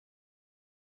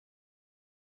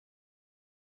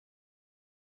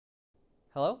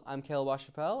Hello, I'm Caleb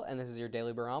Washapel, and this is your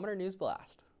Daily Barometer News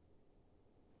Blast.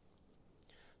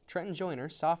 Trenton Joyner,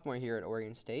 sophomore here at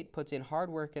Oregon State, puts in hard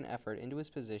work and effort into his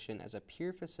position as a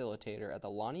peer facilitator at the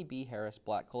Lonnie B. Harris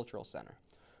Black Cultural Center.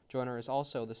 Joyner is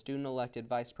also the student-elected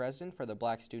vice president for the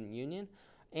Black Student Union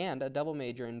and a double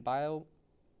major in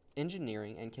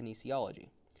bioengineering and kinesiology.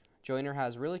 Joyner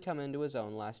has really come into his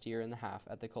own last year and a half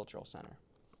at the Cultural Center.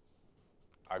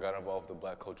 I got involved with the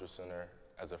Black Cultural Center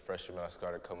as a freshman. I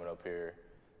started coming up here,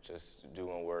 just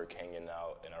doing work, hanging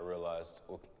out, and I realized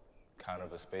what kind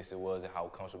of a space it was and how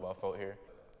comfortable I felt here.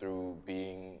 Through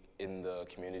being in the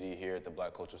community here at the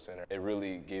Black Cultural Center, it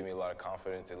really gave me a lot of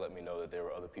confidence and let me know that there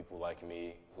were other people like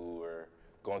me who were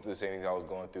going through the same things I was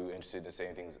going through, interested in the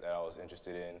same things that I was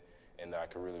interested in, and that I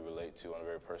could really relate to on a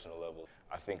very personal level.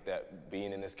 I think that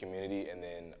being in this community and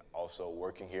then also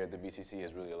working here at the BCC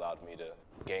has really allowed me to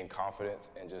gain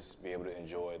confidence and just be able to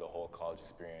enjoy the whole college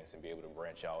experience and be able to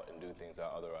branch out and do things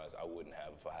that otherwise I wouldn't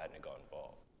have if I hadn't gotten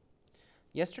involved.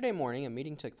 Yesterday morning, a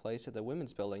meeting took place at the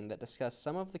Women's Building that discussed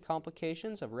some of the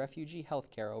complications of refugee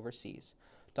health care overseas.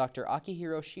 Dr.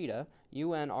 Akihiro Shida,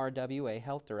 UNRWA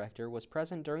Health Director, was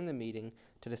present during the meeting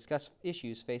to discuss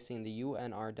issues facing the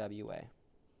UNRWA.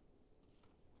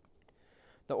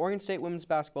 The Oregon State women's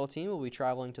basketball team will be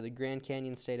traveling to the Grand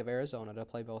Canyon state of Arizona to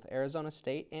play both Arizona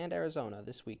State and Arizona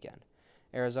this weekend.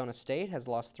 Arizona State has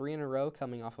lost 3 in a row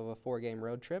coming off of a 4-game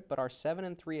road trip, but are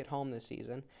 7-3 at home this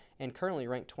season and currently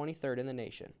ranked 23rd in the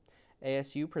nation.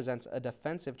 ASU presents a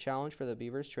defensive challenge for the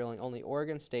Beavers, trailing only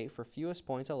Oregon State for fewest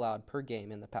points allowed per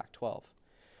game in the Pac-12.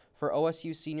 For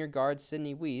OSU senior guard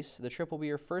Sydney Weiss, the trip will be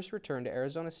her first return to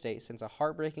Arizona State since a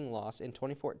heartbreaking loss in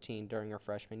 2014 during her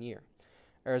freshman year.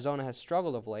 Arizona has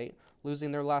struggled of late,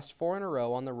 losing their last 4 in a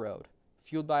row on the road.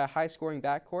 Fueled by a high-scoring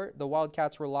backcourt, the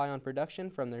Wildcats rely on production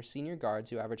from their senior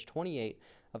guards who average 28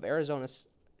 of Arizona's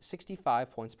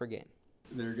 65 points per game.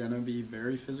 They're going to be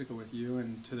very physical with you,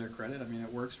 and to their credit, I mean,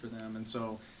 it works for them. And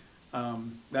so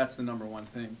that's the number one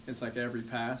thing. It's like every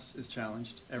pass is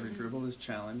challenged, every dribble is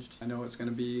challenged. I know it's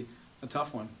going to be a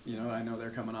tough one. You know, I know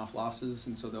they're coming off losses,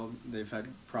 and so they've had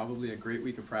probably a great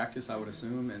week of practice, I would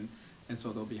assume, and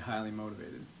so they'll be highly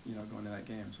motivated, you know, going to that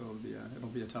game. So it'll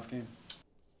be a tough game.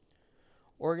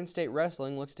 Oregon State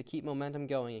wrestling looks to keep momentum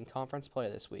going in conference play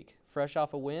this week. Fresh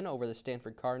off a win over the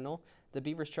Stanford Cardinal, the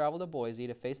Beavers travel to Boise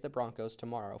to face the Broncos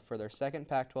tomorrow for their second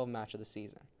Pac-12 match of the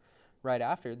season. Right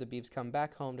after, the Beavs come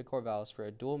back home to Corvallis for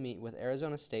a dual meet with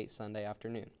Arizona State Sunday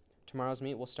afternoon. Tomorrow's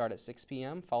meet will start at 6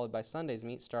 p.m., followed by Sunday's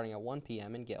meet starting at 1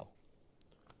 p.m. in Gill.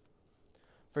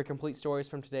 For complete stories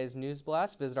from today's News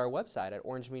Blast, visit our website at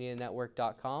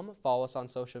orangemedianetwork.com, follow us on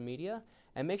social media,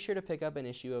 and make sure to pick up an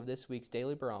issue of this week's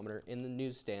Daily Barometer in the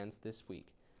newsstands this week.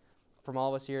 From all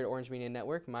of us here at Orange Media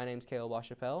Network, my name's Caleb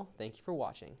Washapel. Thank you for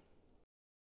watching.